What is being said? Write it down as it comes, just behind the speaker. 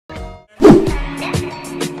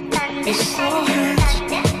Hey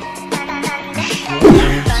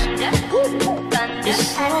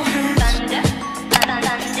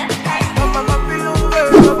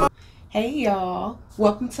y'all,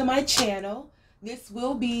 welcome to my channel. This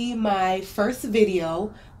will be my first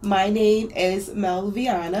video. My name is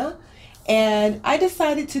Melviana, and I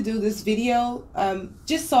decided to do this video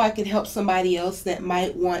just so I can help somebody else that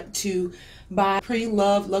might want to buy a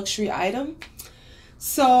pre-loved luxury item.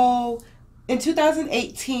 So in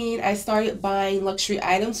 2018, I started buying luxury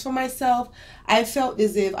items for myself. I felt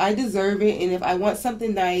as if I deserve it, and if I want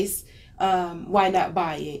something nice, why not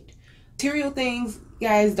buy it? Material things,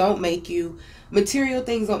 guys, material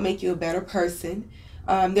things don't make you a better person.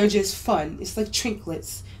 They're just fun. It's like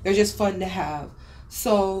trinkets. They're just fun to have.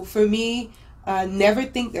 So for me, never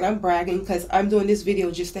think that I'm bragging, because I'm doing this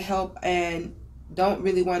video just to help and don't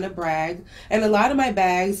really want to brag. And a lot of my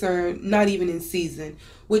bags are not even in season,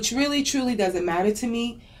 which really truly doesn't matter to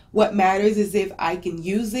me. What matters is if I can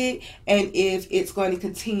use it and if it's going to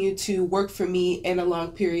continue to work for me in a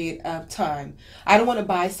long period of time. I don't want to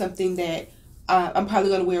buy something that I'm probably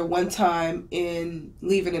going to wear one time and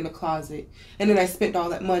leave it in the closet, and then I spent all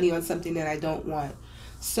that money on something that I don't want.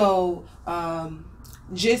 So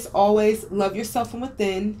just always love yourself from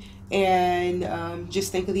within, and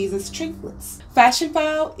just think of these as trinkets.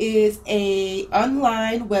 Fashionphile is an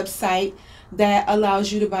online website that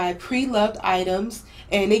allows you to buy pre-loved items,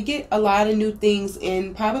 and they get a lot of new things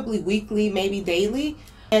in probably weekly, maybe daily.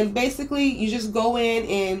 And basically you just go in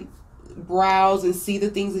and browse and see the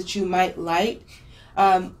things that you might like.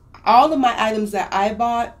 All of my items that I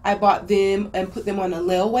bought them and put them on a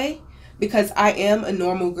layaway, because I am a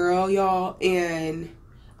normal girl, y'all, and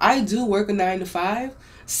I do work a 9-to-5.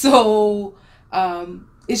 So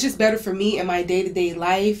it's just better for me in my day-to-day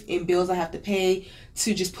life and bills I have to pay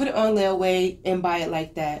to just put it on layaway and buy it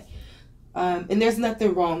like that. And there's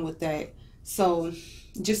nothing wrong with that. So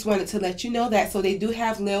just wanted to let you know that. So they do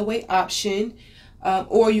have layaway option,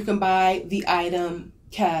 or you can buy the item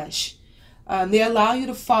cash. They allow you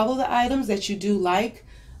to follow the items that you do like,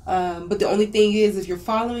 but the only thing is, if you're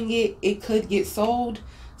following it, it could get sold.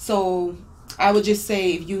 So I would just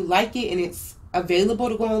say, if you like it and it's available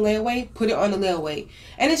to go on layaway, put it on the layaway.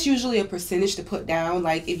 And it's usually a percentage to put down.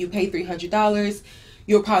 Like if you pay $300,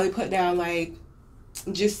 you'll probably put down, like,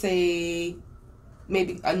 just say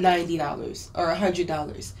maybe a $90 or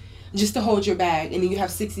 $100 just to hold your bag, and then you have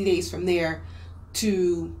 60 days from there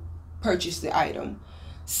to purchase the item.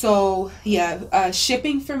 So yeah,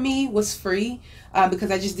 shipping for me was free because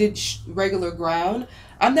I just did regular ground.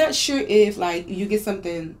 I'm not sure if, like, you get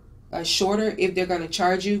something shorter, if they're going to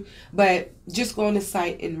charge you, but just go on the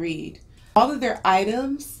site and read. All of their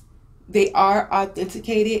items, they are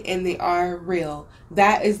authenticated and they are real.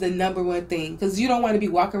 That is the #1 thing, because you don't want to be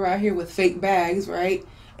walking around here with fake bags, right?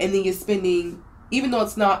 And then you're spending, even though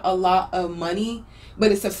it's not a lot of money,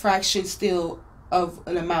 but it's a fraction still of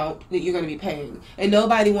an amount that you're going to be paying, and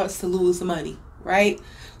nobody wants to lose money, right?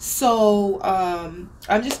 So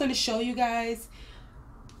I'm just going to show you guys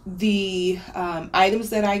the items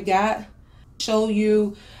that I got, show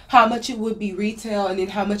you how much it would be retail, and then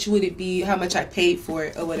how much would it be, how much I paid for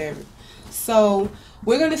it or whatever. So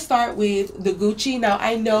we're going to start with the Gucci. Now,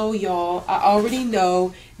 I know, y'all, I already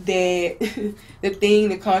know that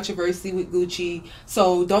the controversy with Gucci,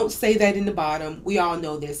 so don't say that in the bottom. We all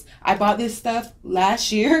know this. I bought this stuff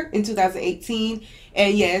last year in 2018,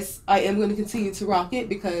 and yes, I am going to continue to rock it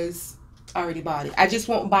because I already bought it. I just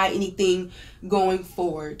won't buy anything going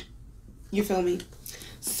forward. You feel me?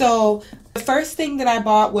 So the first thing that I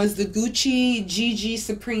bought was the Gucci GG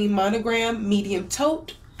Supreme Monogram Medium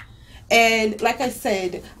Tote. And like I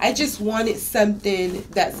said, I just wanted something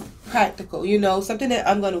that's practical, you know, something that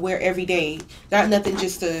I'm going to wear every day, not nothing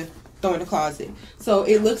just to throw in the closet. So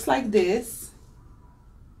it looks like this.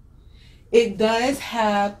 It does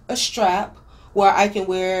have a strap where I can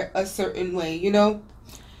wear a certain way, you know.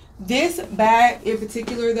 This bag in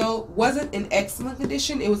particular, though, wasn't in excellent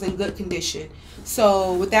condition. It was in good condition.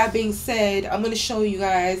 So with that being said, I'm going to show you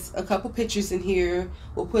guys a couple pictures in here.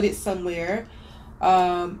 We'll put it somewhere.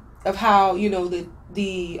 Of how, you know,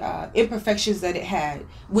 the imperfections that it had,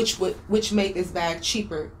 which made this bag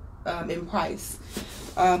cheaper in price.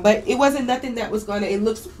 But it wasn't nothing that was gonna, it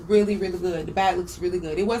looks really, really good. The bag looks really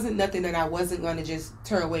good. It wasn't nothing that I wasn't gonna just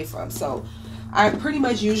turn away from. So I pretty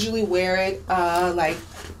much usually wear it like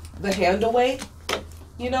the handle way,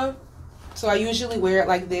 you know. So I usually wear it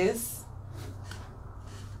like this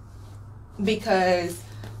because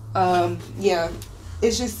yeah,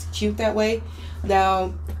 it's just cute that way.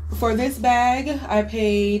 Now for this bag I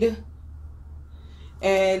paid,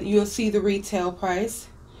 and you'll see the retail price,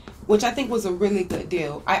 which I think was a really good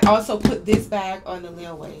deal. I also put this bag on the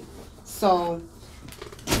layaway. So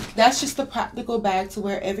that's just a practical bag to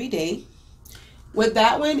wear every day. With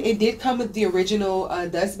that one, it did come with the original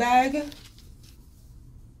dust bag,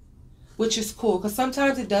 which is cool because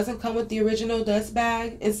sometimes it doesn't come with the original dust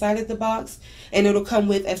bag inside of the box, and it'll come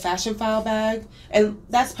with a Fashionphile bag, and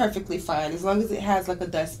that's perfectly fine as long as it has like a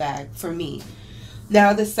dust bag for me.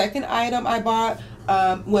 Now the second item I bought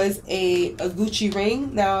was a Gucci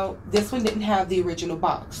ring. Now this one didn't have the original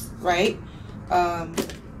box, right?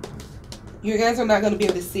 You guys are not going to be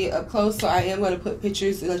able to see it up close, so I am going to put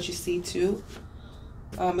pictures to let you see too,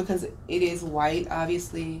 because it is white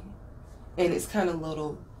obviously, and it's kind of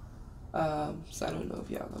little. So I don't know if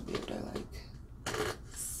y'all gonna be able to like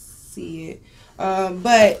see it.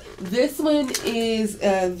 But this one is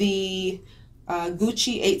the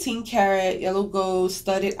Gucci 18 karat yellow gold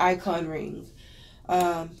studded icon ring.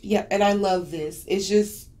 Yeah, and I love this. It's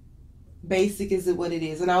just basic is what it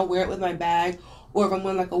is, and I'll wear it with my bag, or if I'm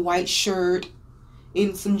wearing like a white shirt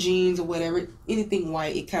in some jeans or whatever, anything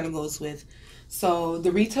white, it kind of goes with. So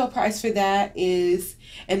the retail price for that is,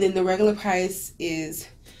 and then the regular price is.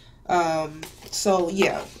 So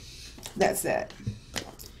yeah, that's that.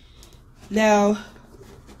 Now,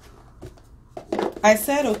 I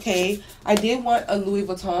said, okay, I did want a Louis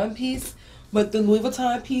Vuitton piece, but the Louis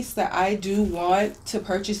Vuitton piece that I do want to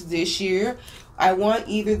purchase this year, I want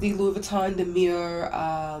either the Louis Vuitton Demure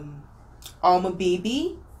Alma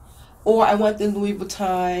BB, or I want the Louis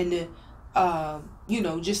Vuitton, you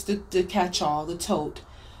know, just the catch-all, the tote.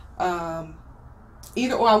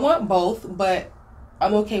 Either or, I want both, but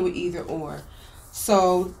I'm okay with either or.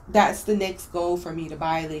 So that's the next goal for me to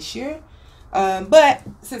buy this year. But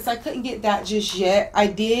since I couldn't get that just yet, I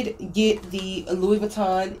did get the Louis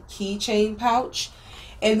Vuitton keychain pouch.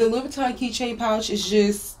 And the Louis Vuitton keychain pouch is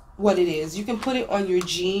just what it is. You can put it on your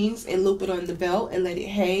jeans and loop it on the belt and let it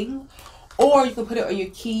hang. Or you can put it on your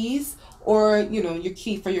keys, or, you know, your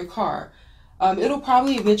key for your car. It'll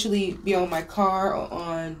probably eventually be on my car or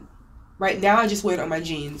on... Right now I just wear it on my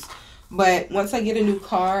jeans. But once I get a new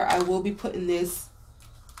car, I will be putting this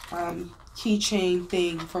keychain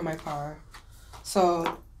thing for my car.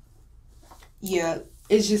 So, yeah,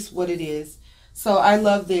 it's just what it is. So, I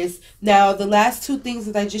love this. Now, the last two things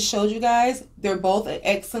that I just showed you guys, they're both in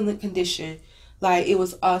excellent condition. Like, it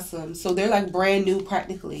was awesome. So, they're like brand new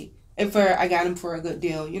practically. And I got them for a good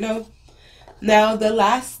deal, you know. Now, the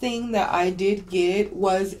last thing that I did get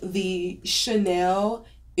was the Chanel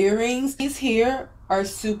earrings. These here are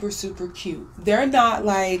super cute. They're not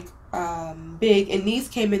like big, and these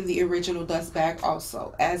came in the original dust bag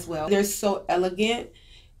also as well. They're so elegant.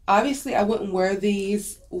 Obviously I wouldn't wear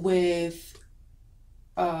these with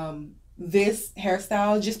this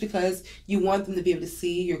hairstyle just because you want them to be able to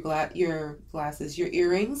see your glasses, your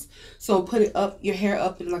earrings. So put it up, your hair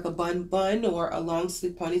up in like a bun or a long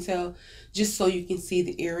sleeve ponytail just so you can see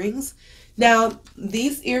the earrings. Now,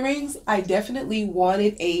 these earrings, I definitely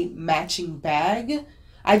wanted a matching bag.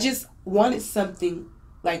 I just wanted something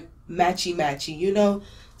like matchy, you know?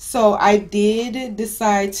 So I did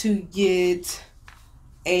decide to get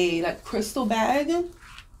a like crystal bag.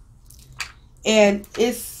 And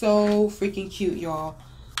it's so freaking cute, y'all.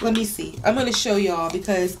 Let me see. I'm going to show y'all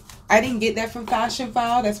because I didn't get that from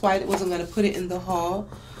Fashionphile. That's why I wasn't going to put it in the haul.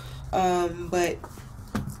 But...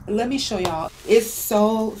 let me show y'all. It's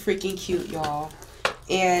so freaking cute, y'all,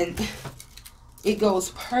 and it goes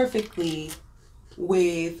perfectly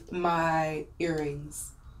with my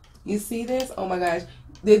earrings. You see this? Oh my gosh,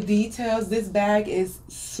 the details. This bag is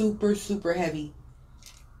super heavy,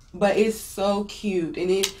 but it's so cute, and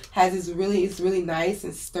it has it's really nice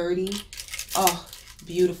and sturdy. Oh,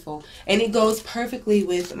 beautiful. And it goes perfectly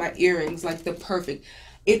with my earrings, like the perfect.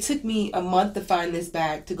 It took me a month to find this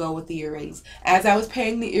bag to go with the earrings. As I was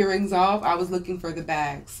paying the earrings off, I was looking for the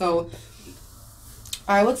bag. So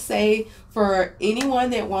I would say for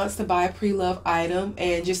anyone that wants to buy a pre-loved item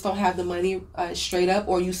and just don't have the money straight up,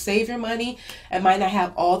 or you save your money and might not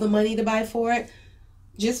have all the money to buy for it,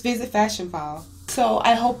 just visit Fashionphile. So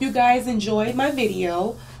I hope you guys enjoyed my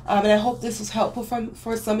video. And I hope this was helpful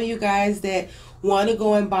for some of you guys that want to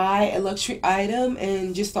go and buy a luxury item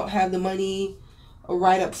and just don't have the money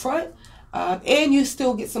right up front, and you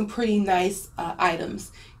still get some pretty nice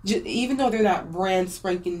items, even though they're not brand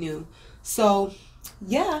spanking new. So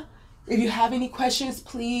yeah, if you have any questions,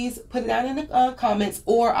 please put it down in the comments,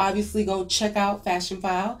 or obviously go check out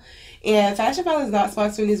Fashionphile. And Fashionphile is not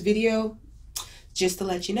sponsoring this video, just to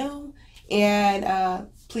let you know. And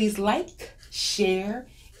please like, share,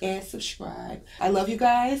 and subscribe. I love you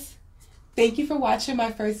guys. Thank you for watching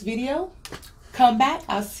my first video. Come back.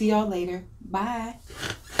 I'll see y'all later. Bye.